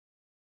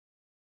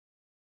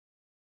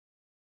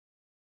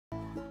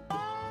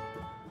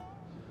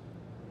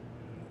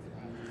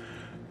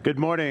Good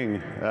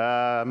morning.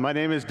 My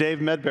name is Dave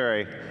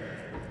Medberry,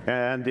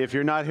 and if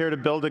you're not here to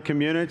build a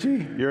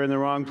community, you're in the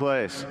wrong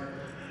place.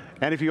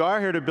 And if you are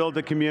here to build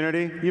a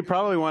community, you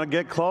probably want to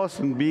get close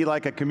and be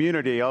like a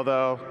community,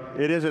 although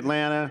it is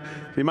Atlanta.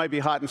 You might be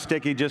hot and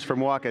sticky just from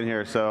walking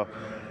here, so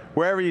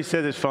wherever you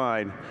sit is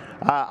fine.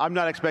 I'm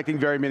not expecting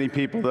very many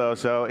people, though,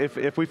 so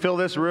if we fill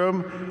this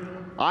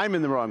room, I'm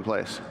in the wrong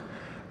place.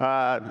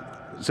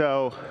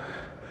 So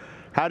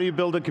how do you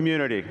build a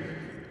community?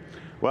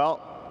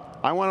 Well,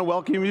 I want to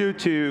welcome you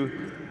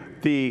to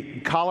the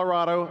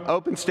Colorado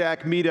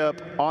OpenStack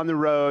Meetup on the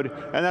road,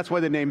 and that's why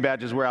the name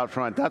badges were out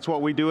front. That's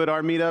what we do at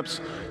our meetups,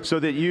 so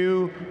that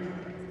you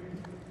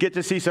get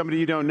to see somebody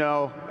you don't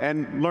know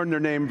and learn their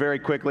name very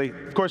quickly.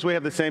 Of course, we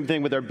have the same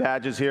thing with our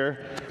badges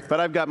here, but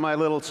I've got my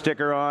little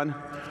sticker on.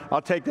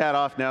 I'll take that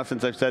off now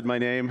since I've said my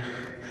name,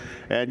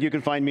 and you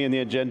can find me in the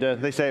agenda.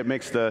 They say it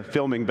makes the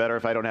filming better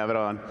if I don't have it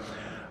on.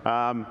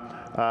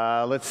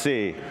 Let's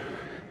see.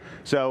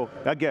 So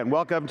again,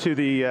 welcome to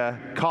the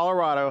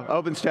Colorado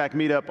OpenStack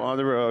Meetup on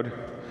the road.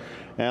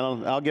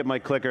 And I'll get my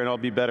clicker and I'll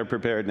be better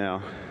prepared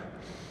now.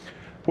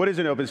 What is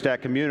an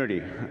OpenStack community?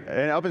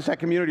 An OpenStack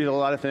community is a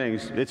lot of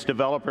things. It's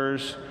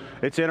developers,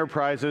 it's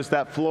enterprises.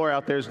 That floor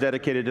out there is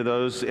dedicated to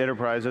those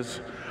enterprises.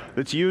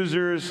 It's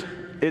users,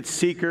 it's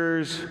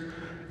seekers,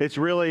 it's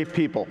really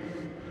people.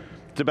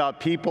 It's about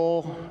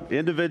people,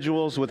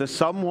 individuals with a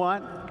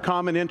somewhat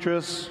common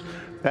interest.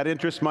 That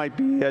interest might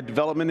be a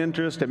development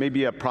interest. It may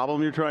be a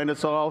problem you're trying to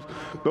solve.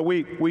 But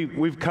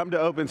we've come to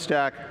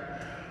OpenStack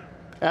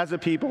as a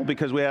people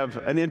because we have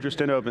an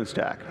interest in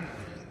OpenStack.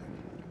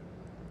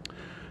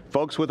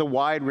 Folks with a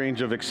wide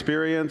range of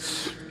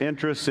experience,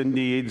 interests, and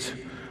needs.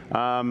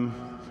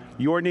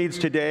 Your needs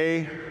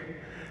today,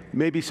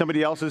 maybe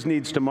somebody else's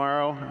needs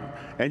tomorrow,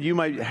 and you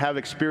might have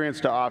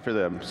experience to offer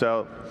them.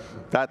 So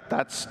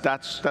that's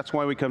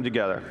why we come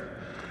together.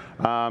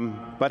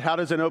 But how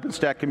does an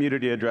OpenStack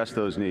community address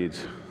those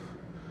needs?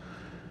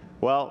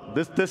 Well,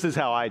 this is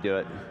how I do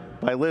it.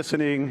 By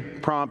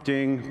listening,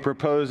 prompting,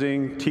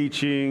 proposing,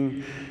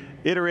 teaching,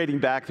 iterating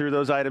back through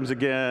those items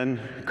again,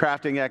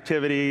 crafting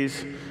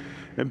activities,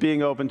 and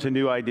being open to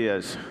new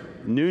ideas,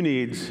 new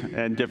needs,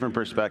 and different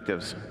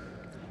perspectives.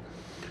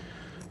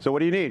 So what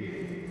do you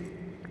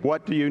need?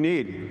 What do you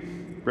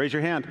need? Raise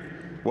your hand.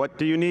 What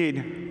do you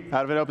need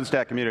out of an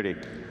OpenStack community?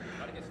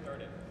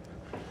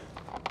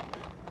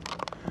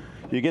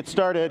 You get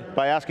started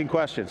by asking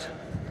questions.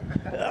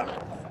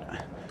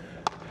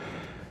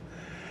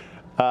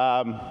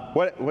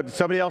 What does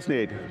somebody else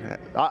need?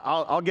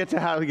 I'll get to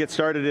how to get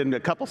started in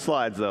a couple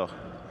slides, though.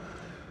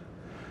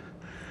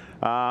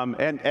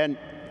 And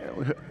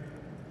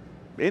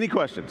any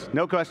questions?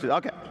 No questions?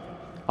 Okay.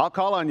 I'll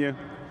call on you.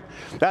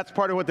 That's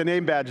part of what the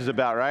name badge is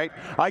about, right?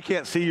 I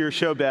can't see your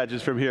show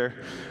badges from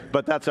here,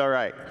 but that's all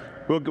right.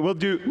 We'll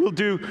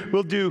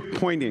do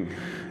pointing,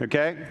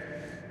 okay?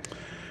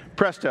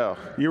 Presto,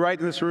 you right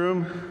in this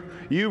room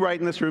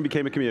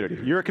became a community.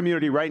 You're a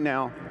community right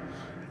now.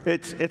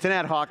 It's an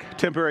ad hoc,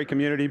 temporary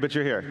community, but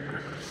you're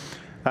here.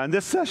 And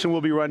this session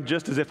will be run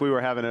just as if we were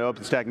having an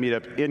OpenStack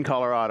meetup in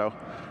Colorado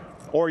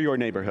or your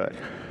neighborhood,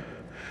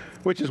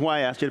 which is why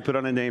I asked you to put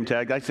on a name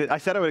tag. I said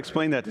I would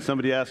explain that to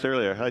somebody asked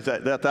earlier. I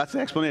said that's the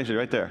explanation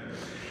right there.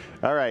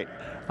 All right.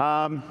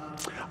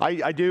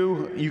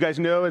 You guys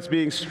know it's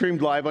being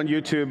streamed live on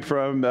YouTube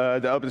from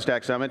the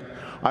OpenStack Summit.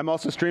 I'm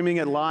also streaming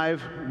it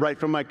live right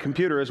from my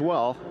computer as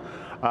well,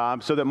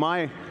 so that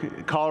my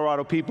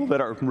Colorado people that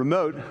are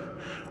remote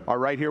are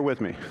right here with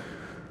me.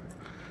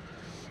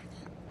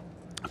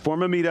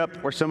 Form a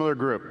meetup or similar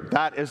group.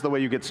 That is the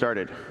way you get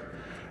started,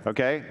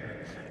 okay?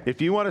 If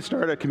you want to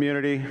start a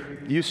community,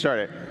 you start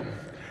it.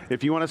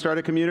 If you want to start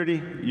a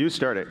community, you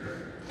start it.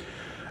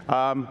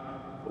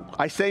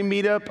 I say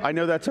meetup, I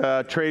know that's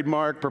a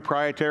trademark,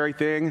 proprietary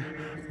thing,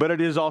 but it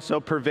is also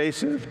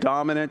pervasive,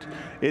 dominant.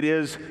 It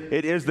is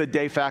the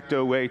de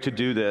facto way to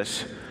do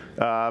this.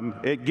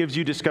 It gives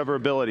you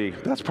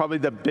discoverability. That's probably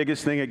the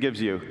biggest thing it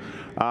gives you.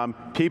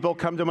 People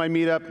come to my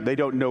meetup, they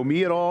don't know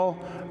me at all.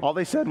 All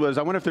they said was,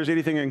 I wonder if there's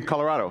anything in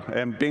Colorado,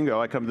 and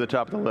bingo, I come to the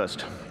top of the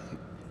list.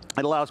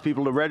 It allows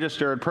people to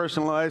register and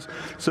personalize,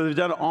 so they've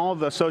done all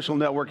the social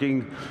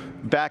networking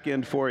back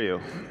end for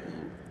you.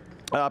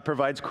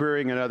 Provides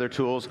querying and other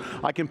tools.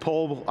 I can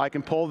poll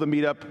the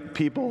meetup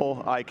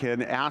people. I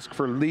can ask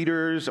for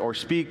leaders or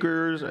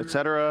speakers,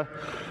 etc.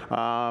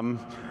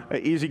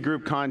 Easy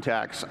group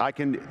contacts. I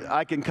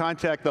can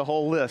contact the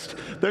whole list.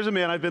 There's a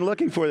man I've been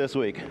looking for this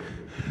week.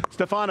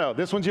 Stefano,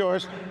 this one's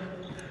yours.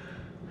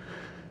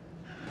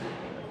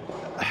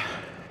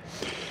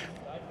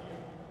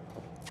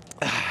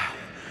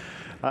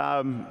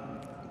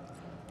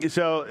 That's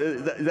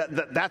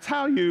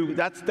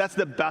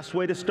the best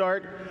way to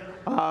start.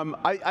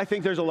 I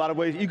think there's a lot of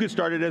ways. You could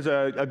start it as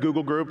a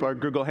Google group or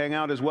Google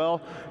Hangout as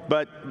well,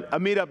 but a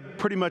meetup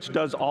pretty much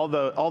does all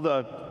the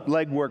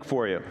legwork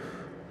for you.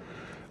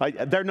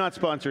 They're not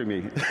sponsoring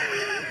me.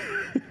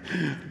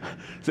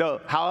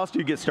 So how else do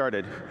you get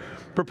started?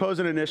 Propose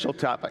an initial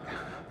topic.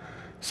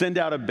 send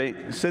out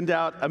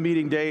a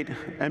meeting date,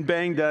 and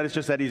bang, done. It's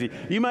just that easy.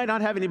 You might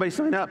not have anybody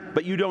sign up,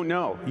 but you don't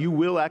know. You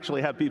will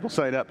actually have people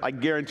sign up. I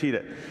guaranteed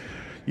it.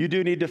 You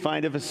do need to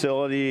find a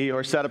facility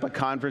or set up a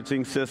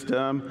conferencing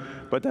system,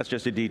 but that's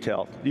just a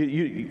detail.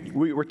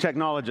 We're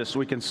technologists.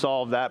 We can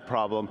solve that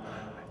problem.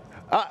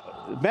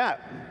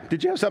 Matt,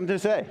 did you have something to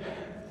say?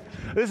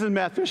 This is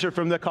Matt Fisher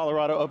from the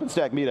Colorado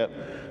OpenStack Meetup.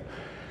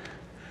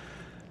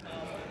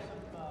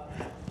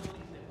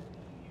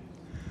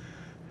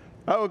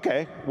 Oh,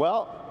 okay.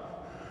 Well,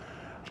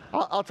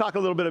 I'll talk a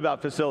little bit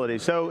about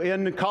facilities. So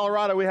in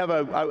Colorado, we have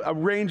a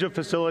range of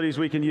facilities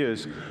we can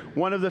use.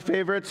 One of the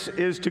favorites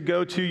is to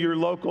go to your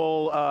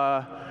local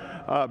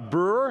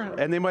brewer,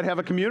 and they might have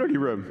a community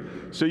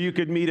room. So you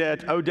could meet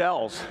at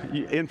Odell's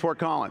in Fort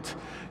Collins.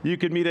 You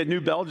could meet at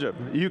New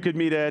Belgium. You could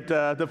meet at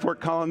the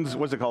Fort Collins,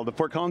 what's it called, the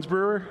Fort Collins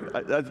Brewer?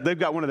 They've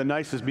got one of the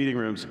nicest meeting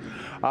rooms.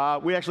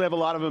 We actually have a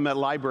lot of them at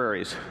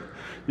libraries.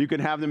 You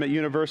can have them at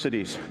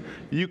universities.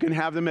 You can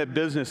have them at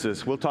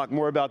businesses. We'll talk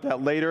more about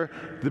that later.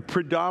 The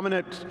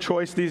predominant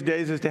choice these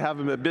days is to have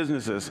them at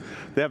businesses.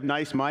 They have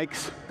nice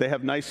mics. They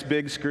have nice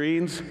big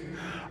screens.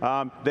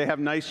 They have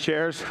nice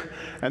chairs.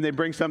 And they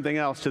bring something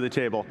else to the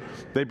table.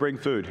 They bring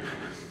food.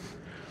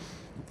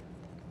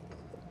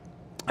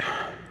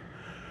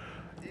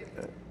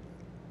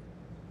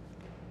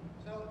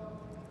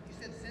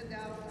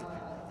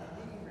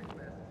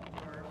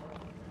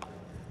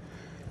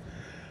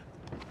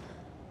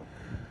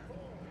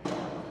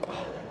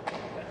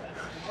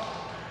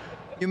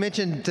 You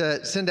mentioned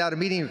send out a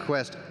meeting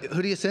request.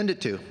 Who do you send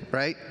it to,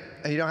 right?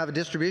 And you don't have a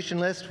distribution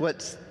list?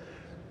 What's...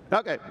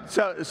 Okay,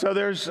 so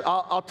there's,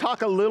 I'll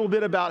talk a little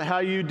bit about how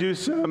you do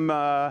some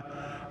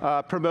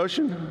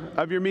promotion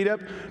of your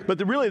meetup,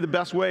 but really the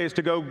best way is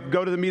to go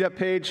to the meetup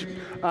page.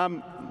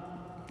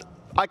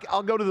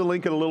 I'll go to the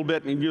link in a little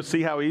bit and you'll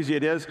see how easy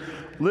it is.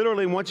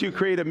 Literally, once you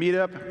create a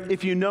meetup,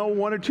 if you know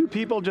one or two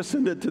people, just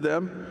send it to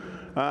them.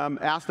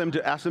 Ask them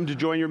to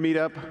join your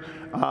meetup.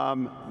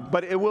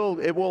 But it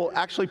will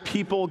actually,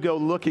 people go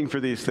looking for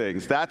these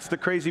things. That's the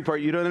crazy part.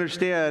 You don't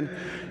understand.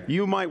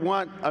 You might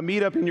want a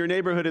meetup in your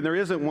neighborhood and there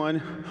isn't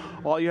one.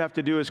 All you have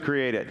to do is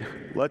create it.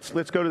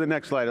 Let's go to the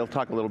next slide. I'll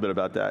talk a little bit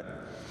about that.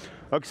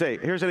 Okay,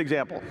 here's an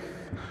example.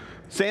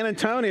 San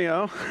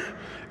Antonio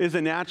is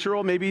a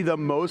natural, maybe the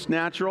most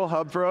natural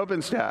hub for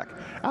OpenStack.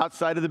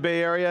 Outside of the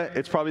Bay Area,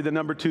 it's probably the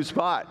 #2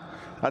 spot.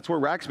 That's where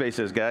Rackspace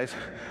is, guys.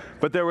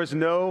 But there was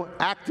no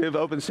active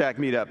OpenStack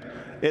meetup.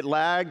 It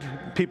lagged,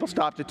 people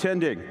stopped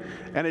attending,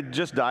 and it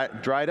just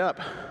dried up.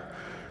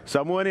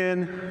 Someone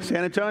in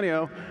San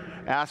Antonio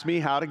asked me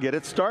how to get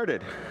it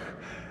started.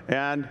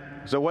 And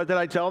so what did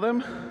I tell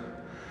them?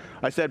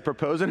 I said,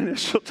 propose an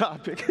initial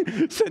topic,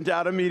 send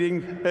out a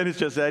meeting, and it's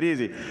just that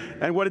easy.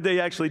 And what did they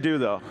actually do,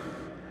 though?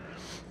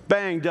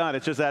 Bang, done.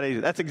 It's just that easy.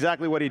 That's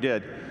exactly what he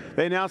did.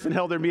 They announced and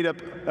held their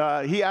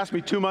meetup. He asked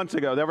me 2 months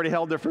ago. They already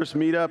held their first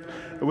meetup.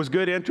 It was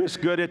good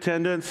interest, good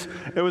attendance.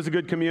 It was a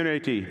good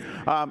community.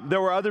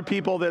 There were other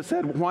people that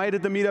said, why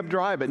did the meetup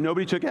dry? But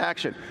nobody took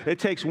action. It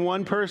takes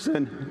one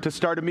person to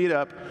start a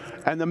meetup,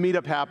 and the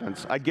meetup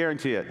happens. I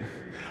guarantee it.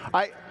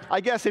 I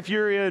guess if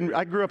you're in,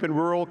 I grew up in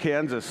rural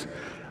Kansas.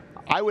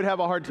 I would have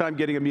a hard time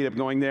getting a meetup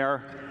going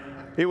there.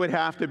 It would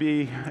have to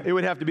be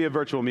a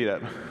virtual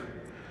meetup.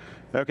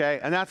 Okay,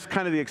 and that's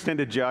kind of the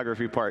extended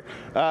geography part.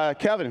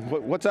 Kevin,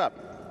 what's up?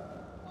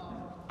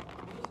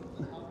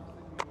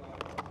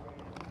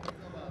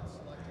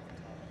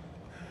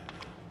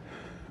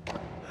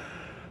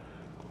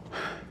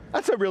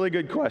 That's a really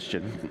good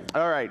question.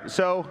 All right,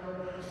 so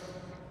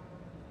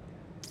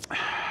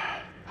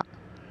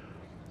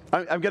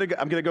I'm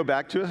gonna go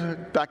back to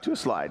a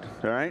slide.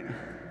 All right.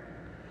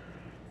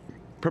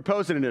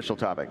 Propose an initial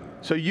topic.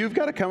 So you've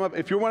got to come up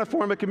if you want to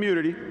form a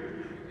community.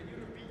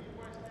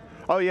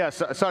 Oh,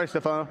 yes. Sorry,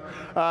 Stefano.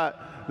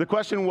 The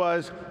question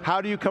was,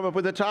 how do you come up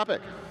with a topic?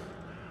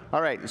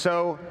 All right.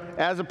 So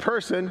as a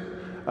person,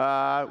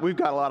 we've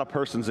got a lot of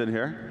persons in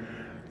here.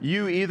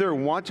 You either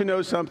want to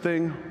know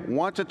something,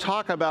 want to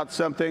talk about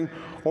something,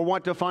 or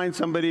want to find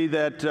somebody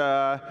that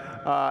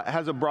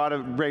has a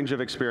broad range of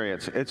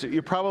experience.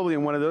 You're probably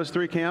in one of those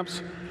three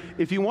camps.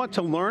 If you want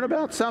to learn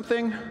about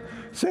something,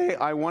 say,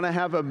 I want to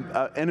have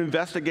an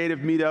investigative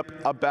meetup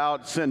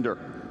about Cinder.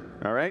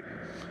 All right?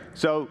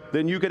 So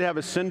then you could have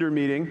a Cinder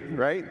meeting,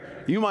 right?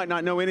 You might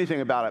not know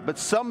anything about it, but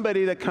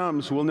somebody that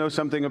comes will know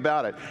something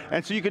about it.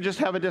 And so you could just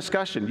have a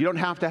discussion. You don't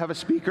have to have a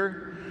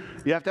speaker.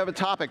 You have to have a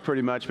topic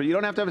pretty much, but you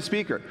don't have to have a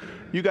speaker.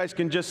 You guys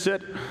can just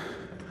sit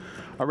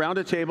around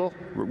a table,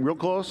 real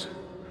close,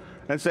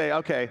 and say,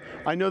 okay,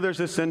 I know there's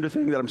this Cinder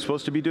thing that I'm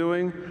supposed to be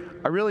doing.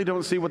 I really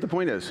don't see what the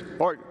point is.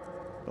 Or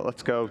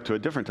let's go to a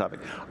different topic.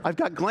 I've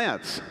got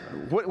Glance.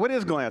 What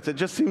is Glance? It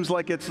just seems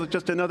like it's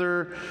just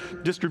another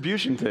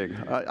distribution thing.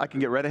 I can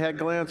get Red Hat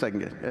Glance. I can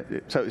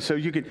get so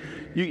you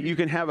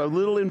can have a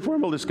little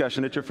informal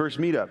discussion at your first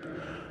meetup,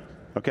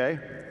 okay?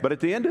 But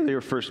at the end of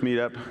your first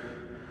meetup,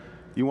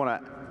 you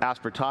want to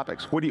ask for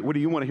topics. What do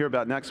you want to hear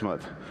about next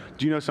month?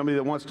 Do you know somebody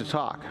that wants to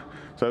talk?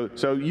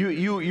 So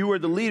you are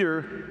the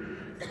leader,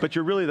 but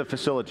you're really the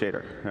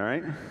facilitator. All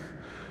right.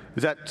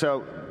 Is that,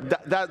 so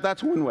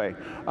that's one way.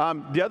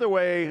 The other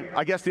way,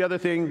 I guess the other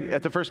thing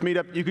at the first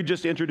meetup, you could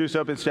just introduce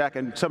OpenStack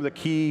and some of the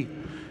key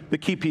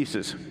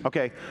pieces.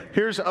 Okay,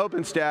 here's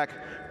OpenStack,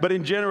 but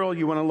in general,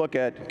 you want to look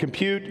at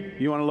compute,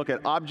 you want to look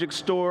at object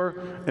store,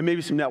 and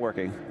maybe some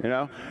networking, you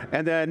know?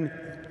 And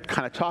then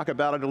kind of talk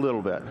about it a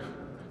little bit.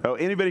 So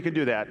anybody can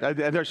do that.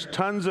 And there's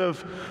tons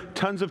of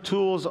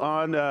tools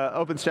on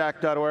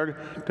openstack.org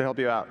to help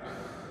you out.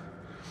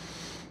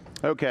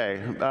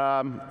 Okay.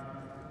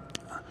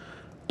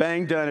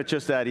 Bang, done, it's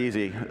just that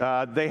easy.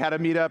 They had a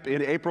meetup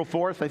in April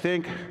 4th, I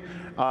think.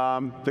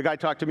 The guy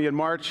talked to me in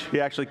March. He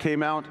actually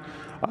came out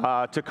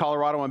to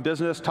Colorado on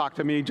business, talked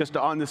to me just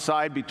on the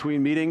side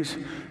between meetings,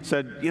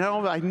 said, you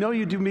know, I know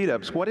you do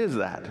meetups. What is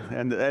that?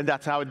 And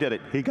that's how it did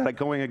it. He got it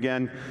going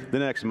again the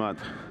next month.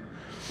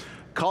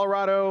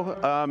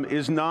 Colorado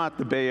is not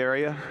the Bay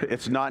Area.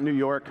 It's not New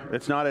York.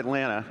 It's not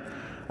Atlanta.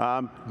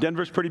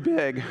 Denver's pretty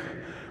big.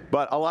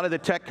 But a lot of the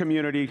tech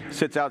community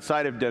sits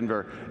outside of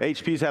Denver.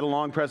 HP's had a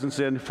long presence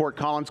in Fort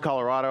Collins,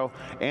 Colorado,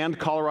 and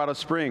Colorado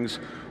Springs,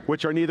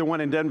 which are neither one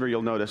in Denver,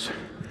 you'll notice.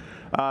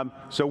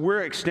 So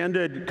we're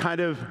extended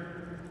kind of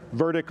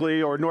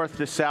vertically or north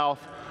to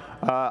south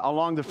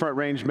along the Front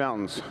Range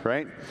Mountains,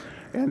 right?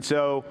 And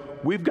so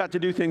we've got to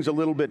do things a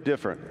little bit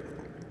different.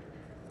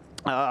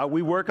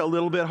 We work a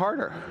little bit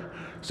harder.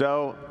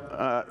 So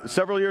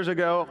several years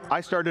ago,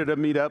 I started a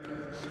meetup,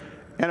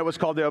 and it was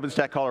called the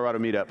OpenStack Colorado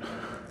Meetup.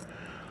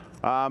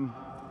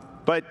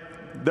 But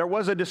there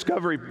was a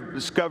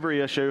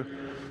discovery issue.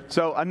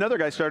 So another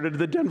guy started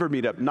the Denver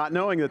meetup, not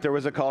knowing that there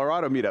was a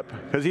Colorado meetup,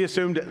 because he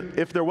assumed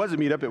if there was a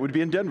meetup, it would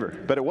be in Denver,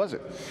 but it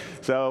wasn't.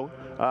 So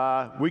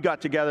we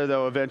got together,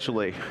 though,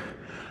 eventually.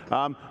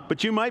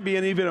 But you might be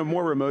in even a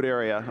more remote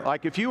area.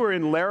 Like if you were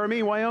in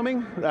Laramie,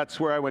 Wyoming,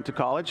 that's where I went to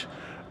college.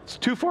 It's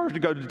too far to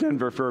go to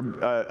Denver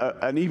for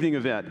an evening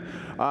event.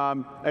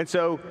 And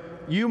so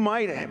you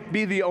might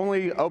be the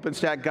only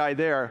OpenStack guy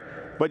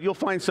there, but you'll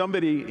find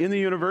somebody in the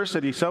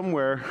university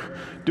somewhere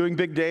doing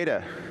big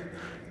data,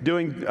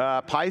 doing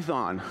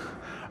Python,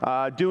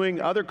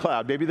 doing other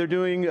cloud. Maybe they're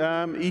doing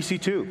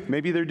EC2.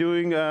 Maybe they're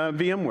doing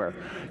VMware.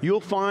 You'll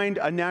find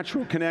a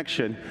natural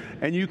connection,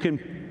 and you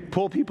can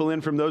pull people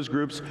in from those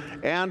groups.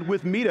 And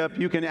with Meetup,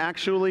 you can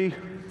actually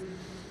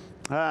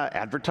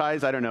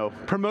advertise, I don't know,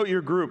 promote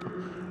your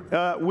group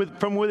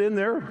from within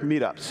their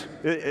meetups.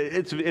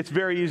 It's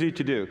very easy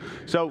to do.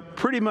 So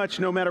pretty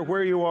much no matter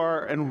where you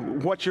are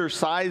and what your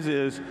size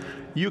is,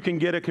 you can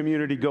get a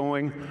community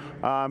going.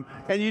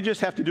 And you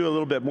just have to do a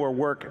little bit more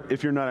work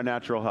if you're not a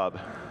natural hub.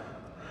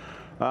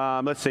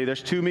 Let's see,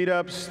 there's 2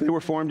 meetups. They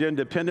were formed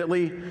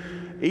independently.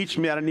 Each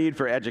had a need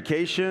for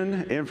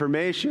education,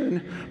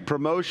 information,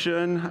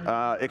 promotion,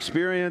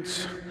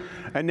 experience,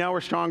 and now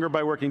we're stronger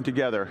by working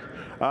together.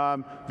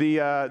 The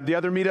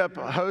other meetup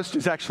host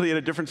is actually in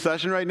a different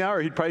session right now,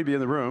 or he'd probably be in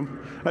the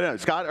room. I don't know,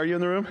 Scott, are you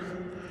in the room?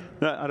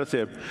 No, I don't see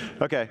him.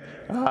 Okay,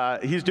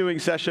 he's doing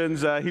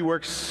sessions. He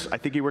works, I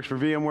think he works for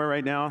VMware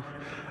right now.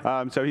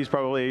 So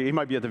he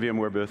might be at the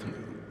VMware booth.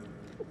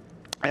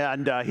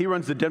 And he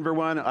runs the Denver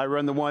one. I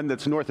run the one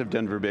that's north of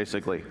Denver,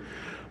 basically.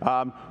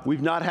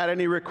 We've not had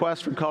any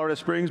requests from Colorado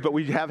Springs, but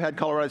we have had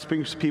Colorado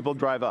Springs people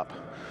drive up.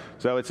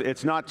 So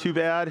it's not too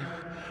bad.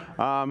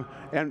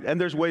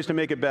 And there's ways to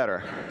make it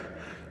better.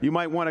 You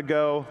might want to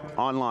go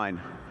online.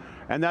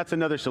 And that's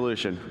another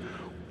solution.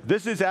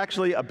 This is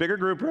actually a bigger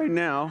group right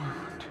now.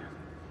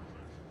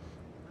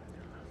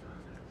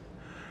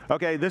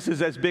 Okay, this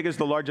is as big as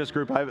the largest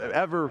group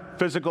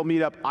physical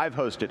meetup I've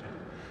hosted.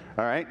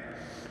 All right?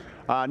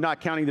 Not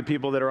counting the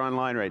people that are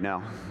online right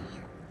now.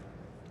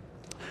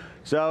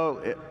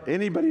 So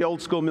anybody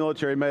old school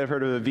military might have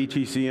heard of a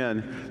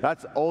VTCN.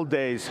 That's old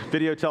days,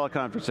 video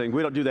teleconferencing.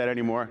 We don't do that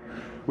anymore.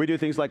 We do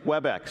things like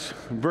WebEx,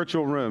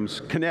 virtual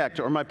rooms, Connect,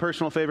 or my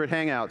personal favorite,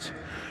 Hangouts.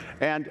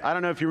 And I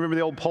don't know if you remember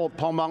the old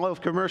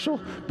Palmolive commercial,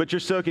 but you're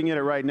soaking in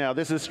it right now.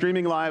 This is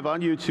streaming live on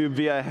YouTube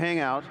via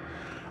Hangout.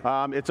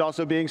 It's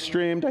also being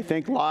streamed, I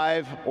think,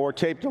 live or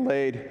tape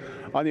delayed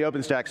on the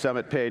OpenStack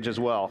Summit page as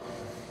well.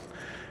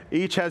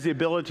 Each has the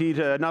ability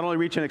to not only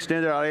reach an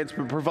extended audience,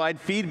 but provide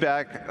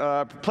feedback,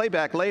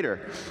 playback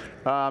later.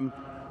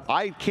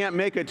 I can't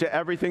make it to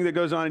everything that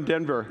goes on in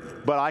Denver,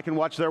 but I can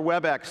watch their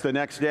WebEx the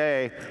next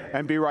day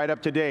and be right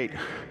up to date.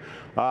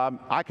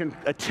 I can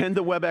attend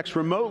the WebEx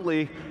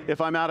remotely if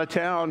I'm out of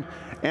town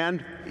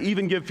and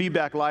even give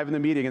feedback live in the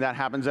meeting, and that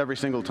happens every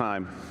single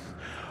time.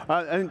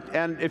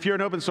 And if you're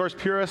an open source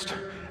purist,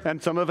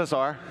 and some of us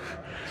are,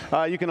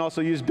 you can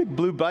also use Big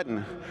Blue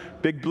Button.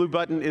 Big Blue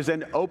Button is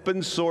an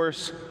open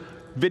source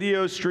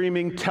video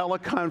streaming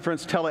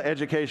teleconference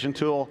teleeducation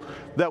tool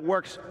that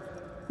works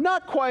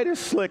not quite as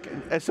slick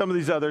as some of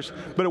these others,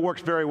 but it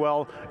works very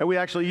well, and we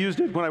actually used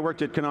it when I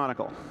worked at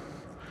Canonical.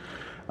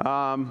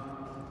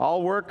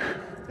 All work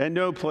and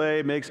no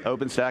play makes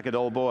OpenStack a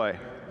dull boy.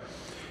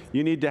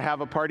 You need to have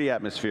a party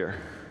atmosphere,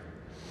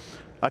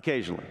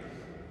 occasionally.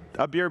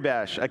 A beer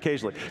bash,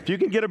 occasionally. If you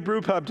can get a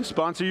brew pub to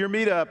sponsor your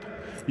meetup,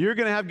 you're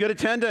going to have good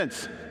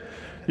attendance.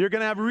 You're going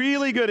to have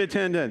really good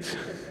attendance.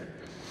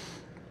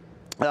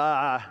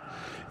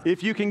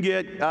 if you can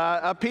get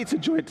a pizza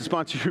joint to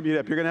sponsor your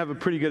meetup, you're going to have a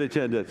pretty good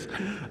attendance.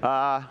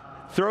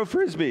 Throw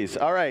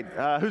frisbees. All right,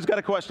 who's got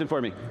a question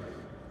for me?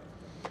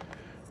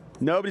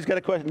 Nobody's got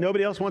a question.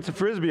 Nobody else wants a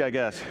frisbee, I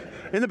guess.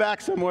 In the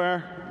back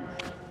somewhere.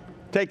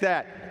 Take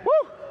that.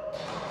 Woo!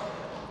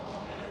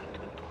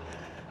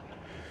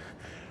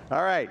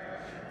 All right,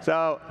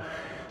 so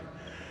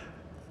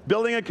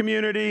building a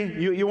community,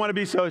 you want to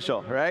be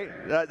social, right?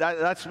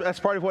 That's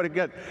part of what it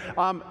gets.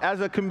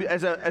 As a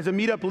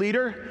meetup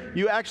leader,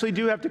 you actually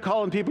do have to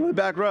call on people in the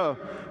back row.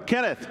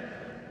 Kenneth,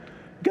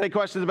 got any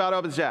questions about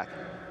OpenStack?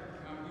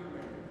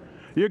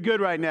 You're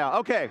good right now.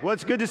 Okay, well,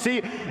 it's good to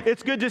see.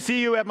 It's good to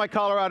see you at my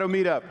Colorado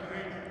meetup.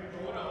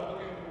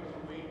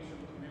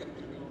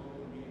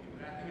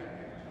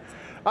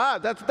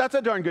 That's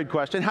a darn good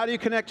question. How do you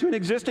connect to an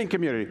existing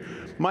community?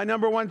 My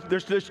number one,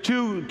 there's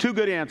two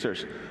good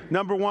answers.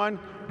 Number one,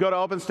 go to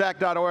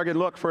openstack.org and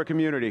look for a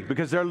community,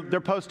 because they're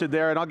posted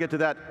there, and I'll get to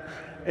that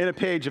in a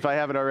page if I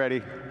haven't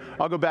already.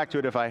 I'll go back to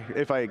it if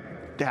I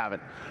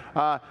haven't.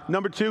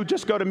 Number two,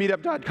 just go to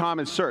meetup.com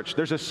and search.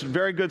 There's a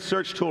very good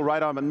search tool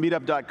right on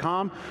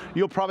meetup.com.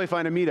 You'll probably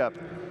find a meetup.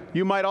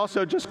 You might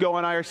also just go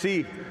on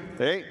IRC.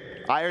 Hey,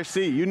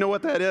 IRC, you know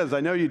what that is.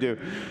 I know you do.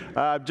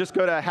 Just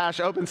go to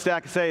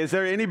 #OpenStack and say, is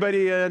there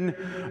anybody in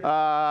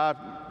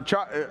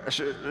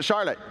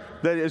Charlotte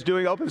that is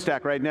doing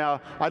OpenStack right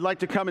now? I'd like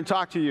to come and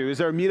talk to you. Is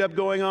there a meetup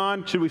going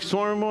on? Should we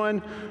form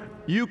one?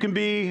 You can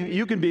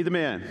be the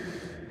man.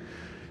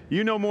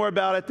 You know more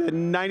about it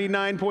than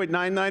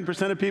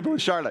 99.99% of people in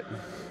Charlotte.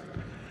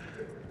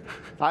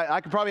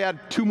 I could probably add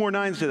 2 more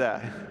nines to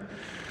that.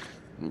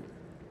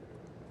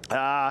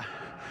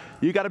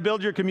 You got to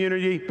build your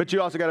community, but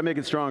you also got to make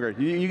it stronger.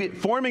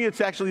 Forming it's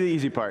actually the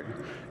easy part.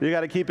 You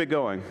got to keep it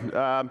going.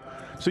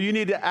 So you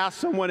need to ask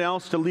someone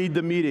else to lead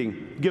the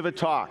meeting, give a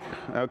talk,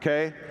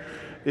 okay?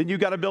 And you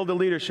got to build a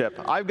leadership.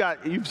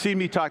 You've seen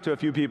me talk to a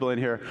few people in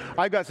here.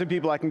 I've got some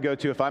people I can go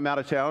to if I'm out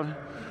of town.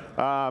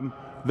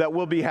 That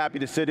will be happy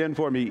to sit in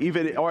for me,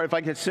 or if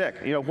I get sick,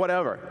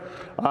 whatever.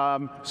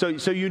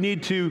 So you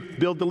need to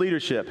build the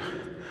leadership.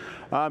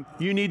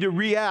 You need to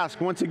re-ask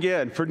once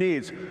again for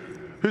needs.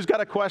 Who's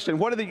got a question?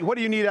 What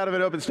do you need out of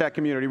an OpenStack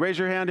community? Raise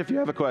your hand if you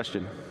have a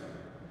question.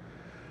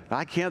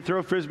 I can't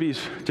throw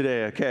frisbees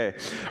today. Okay.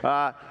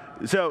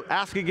 So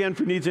ask again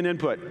for needs and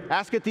input.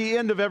 Ask at the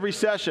end of every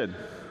session.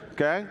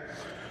 Okay.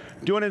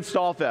 Do an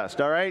install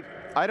fest. All right.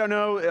 I don't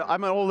know,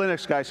 I'm an old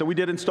Linux guy, so we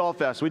did install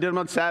fests. We did them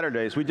on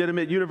Saturdays. We did them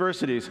at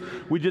universities.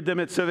 We did them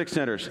at civic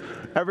centers.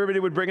 Everybody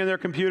would bring in their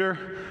computer.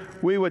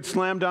 We would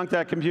slam dunk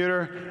that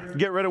computer,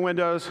 get rid of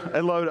Windows,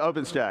 and load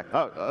OpenStack,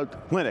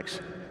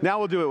 Linux. Now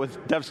we'll do it with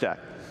DevStack.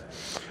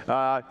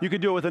 You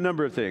could do it with a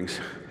number of things.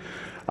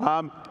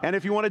 And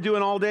if you want to do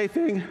an all-day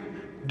thing,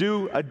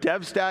 do a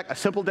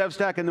simple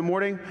DevStack in the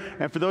morning,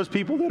 and for those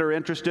people that are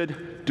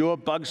interested, do a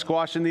bug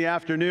squash in the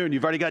afternoon.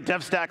 You've already got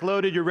DevStack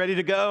loaded, you're ready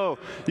to go.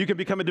 You can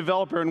become a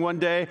developer in one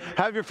day,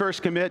 have your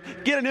first commit,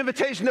 get an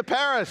invitation to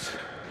Paris.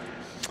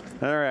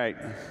 All right.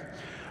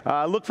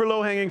 Look for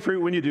low-hanging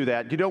fruit when you do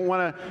that. You don't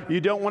want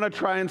to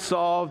try and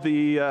solve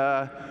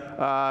the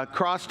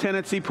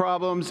cross-tenancy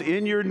problems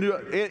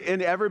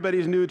in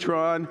everybody's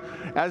Neutron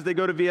as they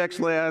go to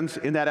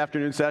VXLANs in that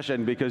afternoon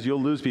session, because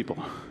you'll lose people.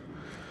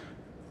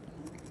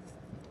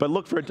 But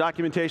look for a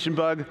documentation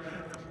bug.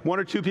 1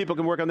 or 2 people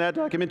can work on that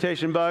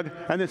documentation bug,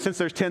 and then since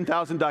there's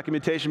 10,000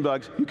 documentation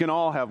bugs, you can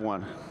all have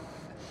one.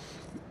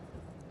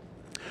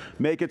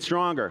 Make it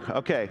stronger.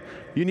 Okay,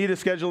 you need to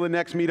schedule the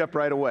next meetup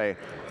right away.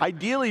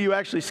 Ideally, you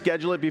actually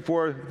schedule it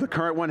before the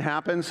current one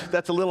happens.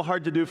 That's a little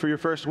hard to do for your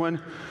first one.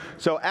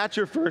 So at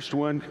your first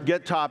one,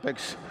 get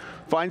topics,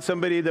 find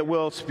somebody that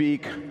will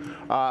speak,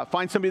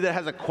 find somebody that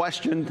has a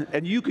question,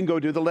 and you can go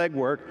do the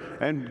legwork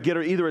and get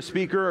either a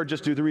speaker or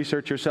just do the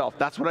research yourself.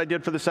 That's what I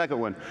did for the second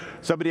one.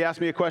 Somebody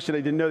asked me a question I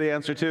didn't know the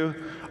answer to.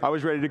 I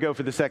was ready to go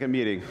for the second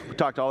meeting. We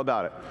talked all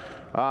about it.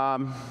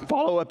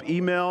 Follow-up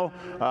email,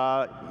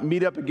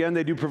 Meetup, again,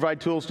 they do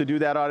provide tools to do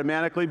that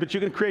automatically, but you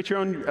can create your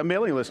own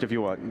mailing list if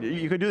you want.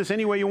 You can do this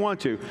any way you want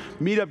to.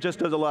 Meetup just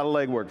does a lot of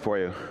legwork for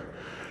you.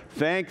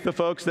 Thank the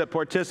folks that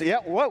participate. Yeah,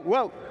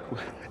 whoa.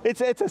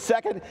 It's a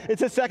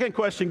second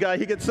question, guy.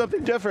 He gets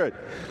something different.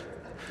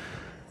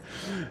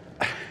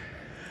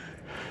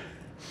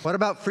 What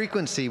about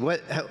frequency?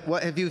 What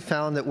have you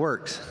found that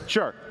works?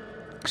 Sure.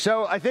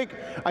 So I think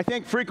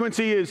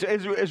frequency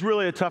is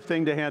really a tough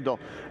thing to handle.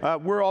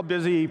 We're all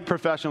busy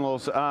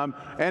professionals,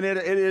 and it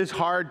is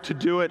hard to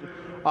do it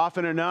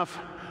often enough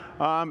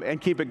and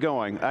keep it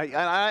going.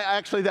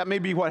 Actually, that may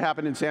be what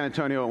happened in San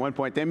Antonio at one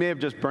point. They may have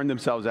just burned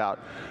themselves out.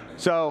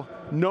 So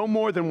no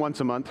more than once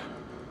a month.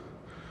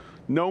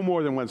 No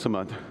more than once a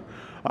month.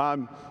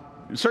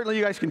 Certainly,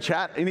 you guys can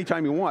chat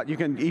anytime you want. You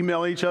can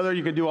email each other.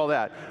 You can do all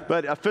that.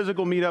 But a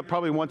physical meetup,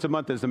 probably once a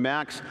month is the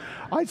max.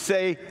 I'd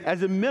say,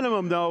 as a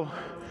minimum, though,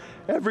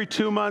 every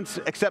 2 months,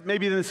 except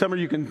maybe in the summer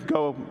you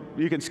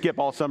can skip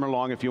all summer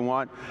long if you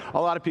want.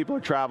 A lot of people are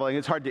traveling.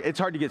 It's hard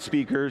to get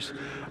speakers.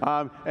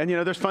 And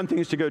there's fun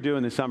things to go do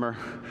in the summer,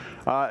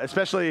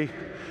 especially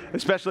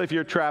if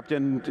you're trapped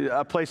in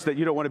a place that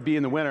you don't want to be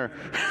in the winter.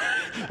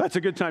 That's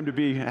a good time to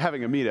be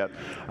having a meetup.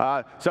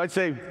 So I'd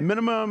say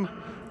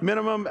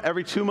minimum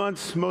every 2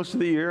 months most of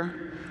the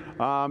year.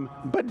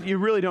 But you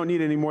really don't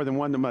need any more than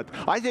one a month.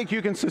 I think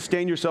you can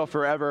sustain yourself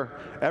forever,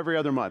 every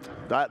other month.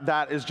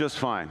 That is just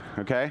fine,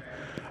 okay?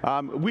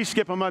 We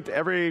skip a month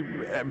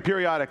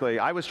periodically.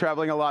 I was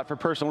traveling a lot for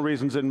personal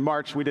reasons. In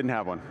March, we didn't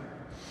have one.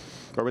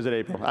 Or was it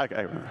April?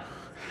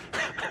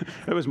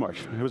 It was March.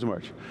 It was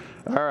March.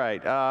 All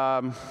right.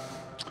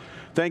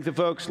 Thank the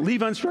folks.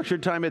 Leave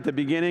unstructured time at the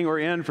beginning or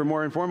end for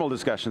more informal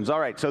discussions. All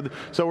right. So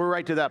we're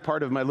right to that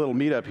part of my little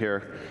meetup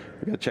here.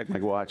 I got to check my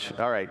watch.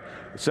 All right.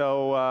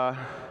 So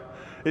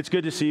it's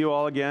good to see you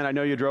all again. I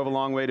know you drove a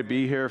long way to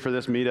be here for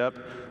this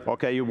meetup.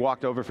 Okay, you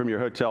walked over from your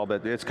hotel,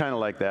 but it's kind of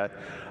like that.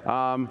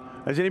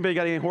 Has anybody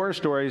got any horror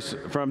stories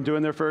from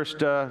doing their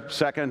first,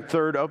 second,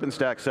 third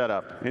OpenStack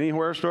setup? Any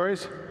horror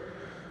stories?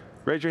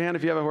 Raise your hand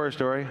if you have a horror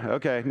story.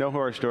 Okay, no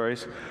horror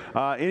stories.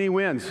 Any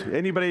wins?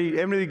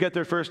 Anybody get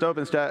their first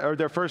OpenStack or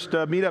their first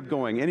meetup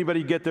going?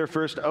 Anybody get their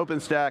first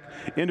OpenStack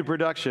into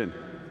production?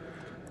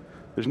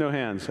 There's no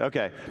hands.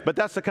 Okay, but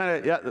that's the kind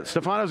of, yeah,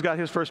 Stefano's got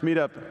his first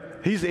meetup.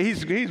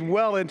 He's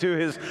well into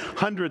his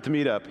 100th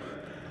meetup.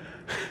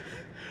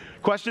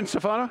 Question,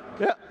 Stefano?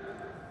 Yeah.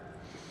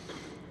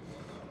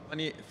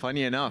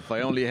 Funny enough,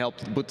 I only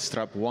helped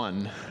bootstrap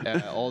one.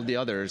 All the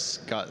others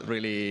got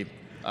really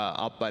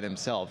up by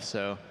themselves.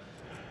 So,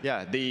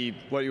 yeah,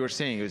 what you were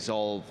saying is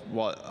all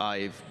what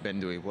I've been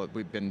doing, what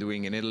we've been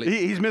doing in Italy.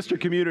 He's Mr.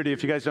 Community,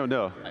 if you guys don't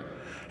know.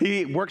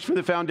 He works for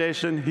the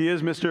foundation. He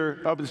is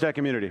Mr. OpenStack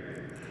Community.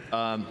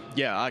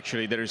 Yeah,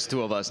 actually, there's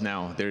two of us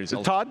now. There's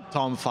Todd?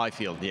 Tom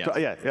Fifield, yeah.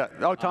 Yeah.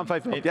 Oh, Tom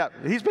Fifield. Yeah,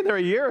 he's been there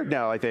a year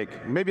now, I think.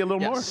 Maybe a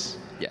little more.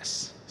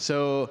 Yes.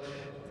 So,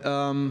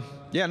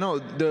 yeah, no,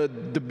 the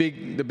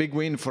big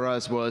win for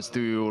us was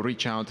to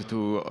reach out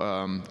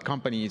to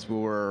companies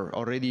who were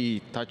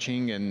already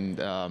touching and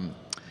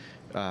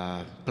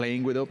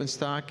playing with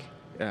OpenStack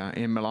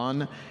in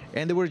Milan,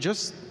 and they were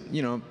just,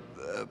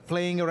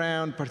 playing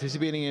around,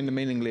 participating in the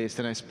mailing list,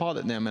 and I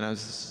spotted them, and I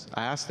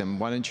asked them,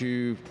 why don't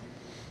you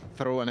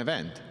throw an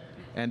event?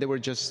 And they were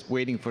just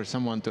waiting for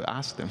someone to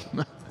ask them.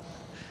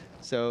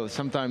 So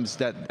sometimes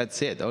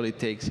that's it. All it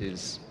takes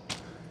is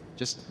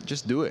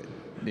just do it.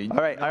 All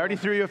right, I already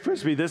threw you a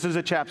Frisbee. This is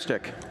a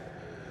chapstick.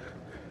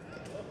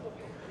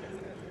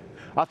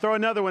 I'll throw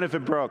another one if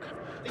it broke.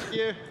 Thank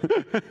you.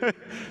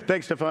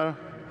 Thanks, Stefano.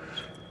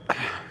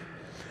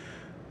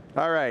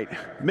 All right,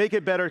 make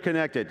it better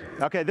connected.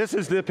 Okay, this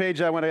is the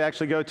page I want to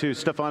actually go to,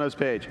 Stefano's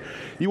page.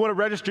 You want to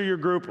register your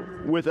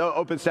group with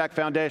OpenStack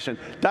Foundation.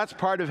 That's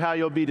part of how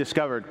you'll be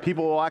discovered.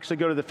 People will actually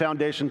go to the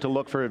foundation to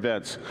look for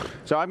events.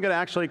 So I'm going to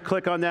actually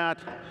click on that.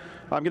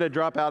 I'm going to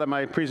drop out of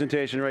my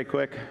presentation right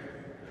quick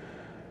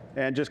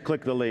and just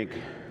click the link.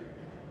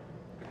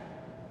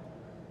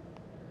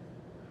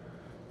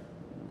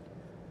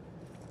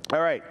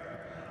 All right.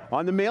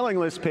 On the mailing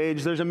list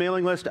page, there's a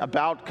mailing list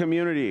about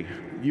community.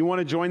 You want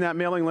to join that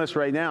mailing list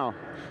right now.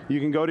 You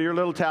can go to your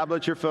little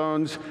tablets, your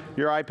phones,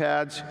 your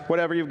iPads,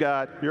 whatever you've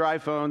got, your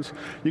iPhones.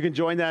 You can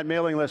join that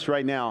mailing list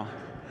right now.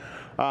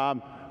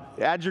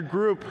 Add your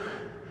group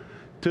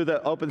to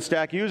the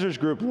OpenStack users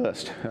group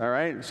list. All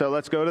right, so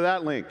let's go to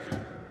that link.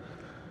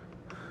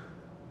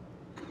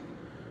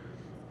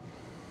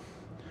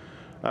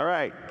 All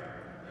right.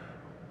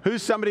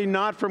 Who's somebody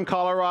not from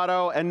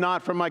Colorado and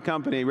not from my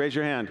company? Raise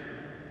your hand.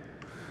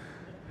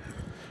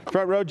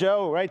 Front row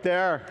Joe, right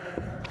there.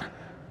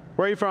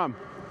 Where are you from?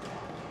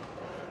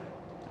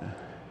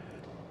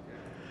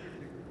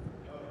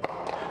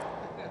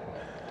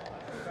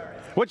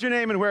 What's your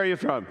name and where are you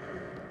from?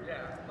 Yeah,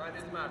 my name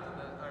is Martin.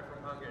 I'm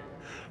from Hungary.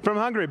 From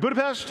Hungary,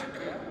 Budapest?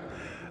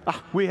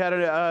 We had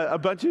a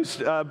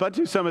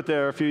Ubuntu summit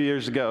there a few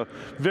years ago.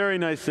 Very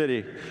nice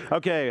city.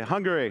 Okay,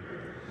 Hungary.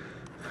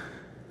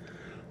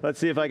 Let's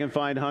see if I can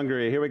find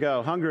Hungary. Here we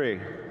go, Hungary.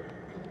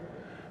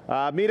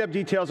 Meetup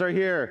details are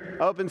here.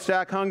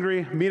 OpenStack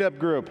Hungary meetup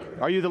group.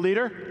 Are you the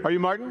leader? Are you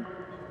Martin?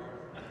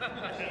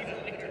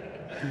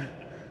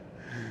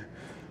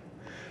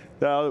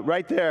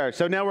 Right there.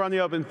 So now we're on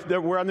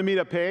the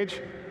meetup page.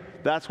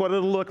 That's what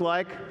it'll look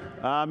like.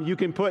 You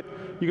can put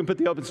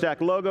the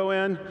OpenStack logo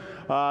in.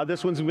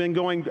 This one's been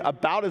going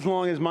about as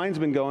long as mine's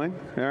been going.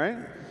 All right.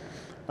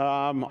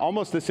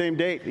 Almost the same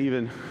date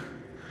even.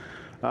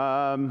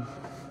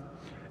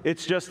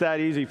 It's just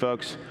that easy,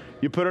 folks.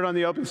 You put it on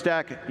the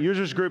OpenStack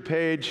users group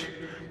page,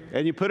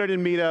 and you put it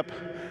in Meetup,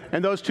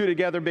 and those two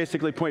together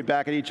basically point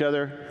back at each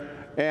other,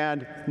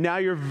 and now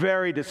you're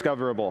very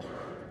discoverable.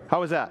 How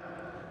was that?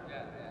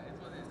 Yeah, it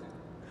was easy.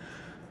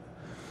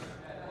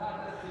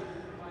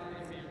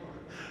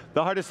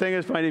 The hardest thing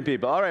is finding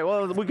people. All right,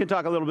 well, we can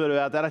talk a little bit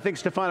about that. I think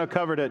Stefano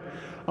covered it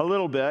a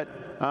little bit.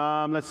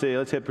 Let's see,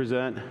 let's hit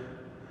present.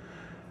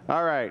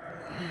 All right.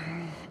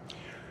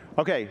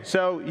 Okay,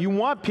 so you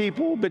want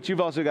people, but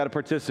you've also got to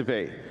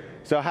participate.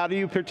 So how do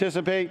you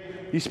participate?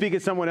 You speak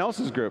at someone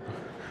else's group.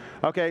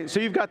 Okay, so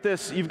you've got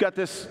this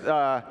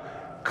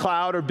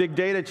cloud or big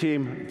data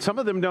team, some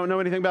of them don't know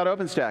anything about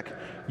OpenStack.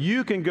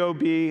 You can go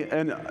be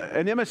an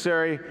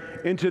emissary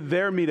into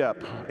their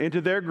meetup,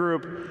 into their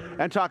group,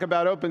 and talk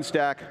about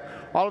OpenStack.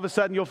 All of a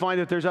sudden, you'll find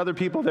that there's other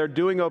people there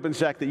doing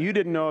OpenStack that you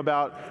didn't know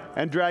about,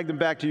 and drag them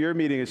back to your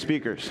meeting as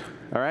speakers,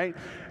 all right?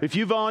 If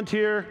you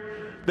volunteer,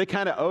 they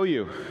kind of owe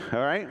you, all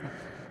right?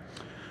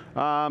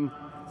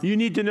 You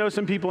need to know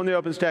some people in the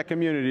OpenStack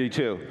community,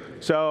 too.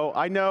 So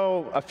I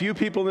know a few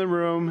people in the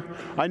room,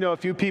 I know a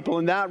few people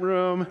in that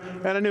room,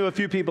 and I knew a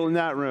few people in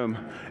that room,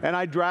 and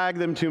I drag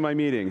them to my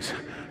meetings.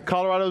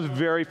 Colorado's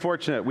very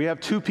fortunate. We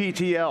have 2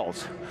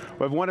 PTLs.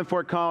 We have one in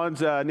Fort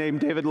Collins named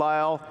David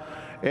Lyle,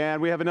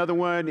 and we have another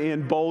one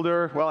in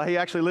Boulder. Well, he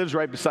actually lives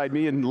right beside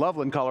me in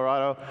Loveland,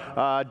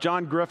 Colorado.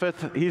 John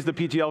Griffith, he's the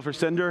PTL for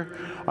Cinder.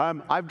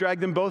 I've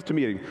dragged them both to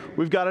meeting.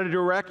 We've got a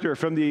director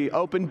from the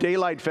Open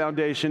Daylight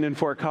Foundation in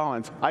Fort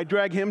Collins. I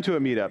drag him to a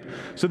meetup.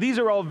 So these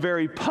are all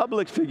very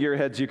public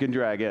figureheads you can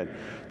drag in.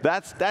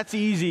 That's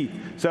easy.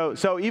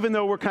 So even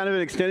though we're kind of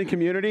an extended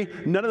community,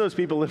 none of those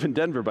people live in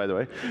Denver, by the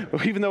way.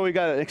 Even though we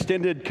got an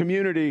extended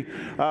community,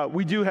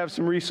 we do have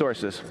some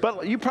resources.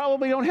 But you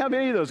probably don't have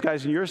any of those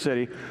guys in your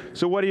city.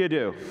 So what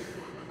do?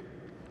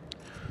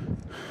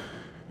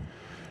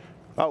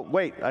 Oh,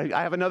 wait,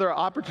 I have another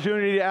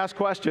opportunity to ask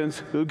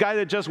questions. The guy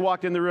that just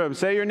walked in the room,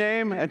 say your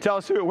name and tell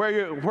us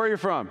where you're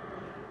from.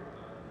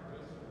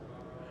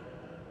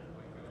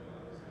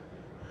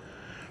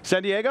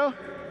 San Diego?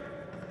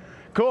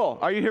 Cool.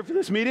 Are you here for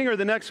this meeting or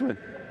the next one?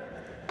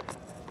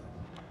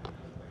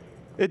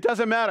 It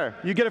doesn't matter.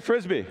 You get a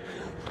Frisbee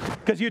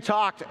because you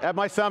talked at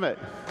my summit.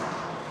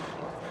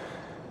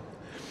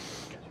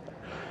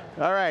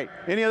 All right.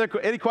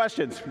 Any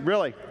questions?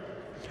 Really?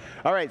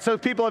 All right. So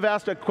people have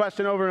asked a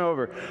question over and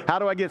over. How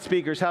do I get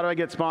speakers? How do I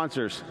get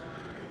sponsors?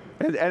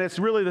 And it's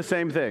really the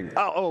same thing.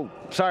 Oh,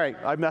 sorry.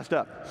 I messed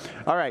up.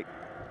 All right.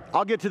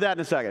 I'll get to that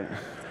in a second.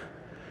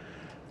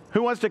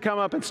 Who wants to come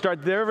up and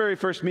start their very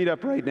first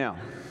meetup right now?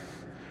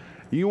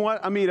 You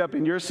want a meetup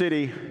in your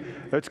city,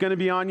 it's going to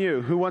be on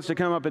you. Who wants to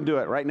come up and do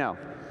it right now?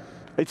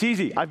 It's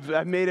easy.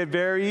 I've made it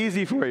very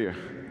easy for you.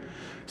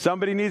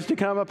 Somebody needs to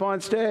come up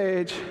on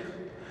stage.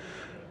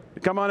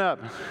 Come on up.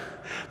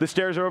 The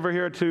stairs are over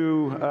here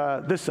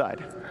to this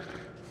side.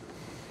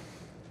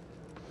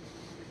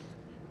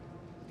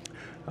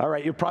 All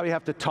right, you'll probably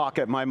have to talk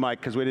at my mic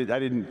because I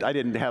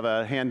didn't have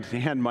a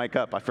hand mic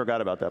up. I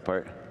forgot about that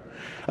part.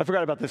 I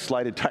forgot about this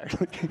slide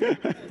entirely.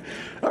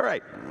 All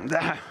right.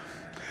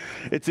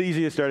 It's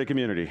easy to start a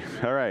community.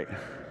 All right.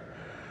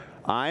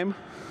 I'm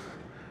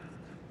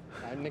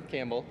Nick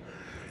Campbell.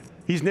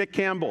 He's Nick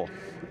Campbell.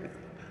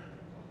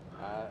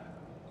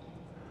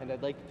 And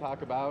I'd like to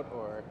talk about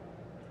or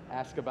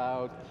ask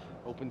about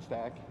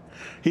OpenStack.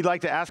 He'd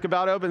like to ask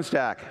about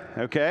OpenStack,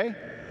 okay?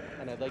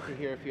 And I'd like to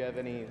hear if you have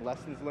any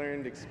lessons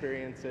learned,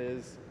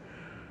 experiences,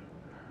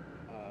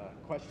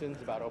 questions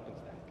about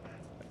OpenStack.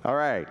 All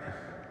right.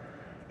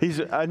 He's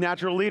a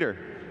natural leader,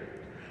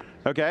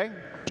 okay?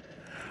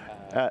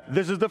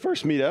 This is the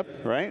first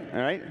meetup, right?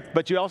 All right.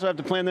 But you also have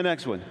to plan the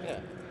next one. Yeah.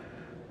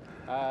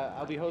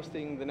 I'll be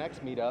hosting the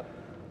next meetup.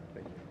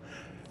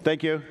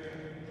 Thank you.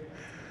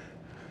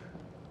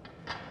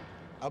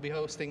 I'll be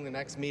hosting the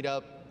next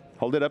meetup.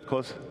 Hold it up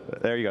close.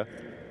 There you go.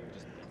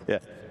 Yeah.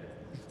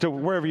 So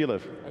wherever you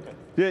live.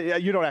 Okay. Yeah,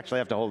 you don't actually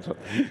have to hold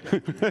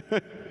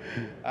it.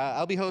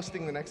 I'll be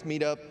hosting the next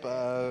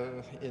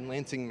meetup in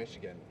Lansing,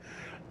 Michigan.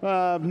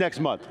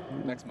 Next month.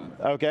 Next month.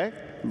 Okay.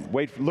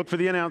 Look for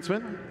the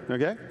announcement.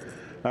 Okay.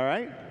 All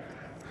right.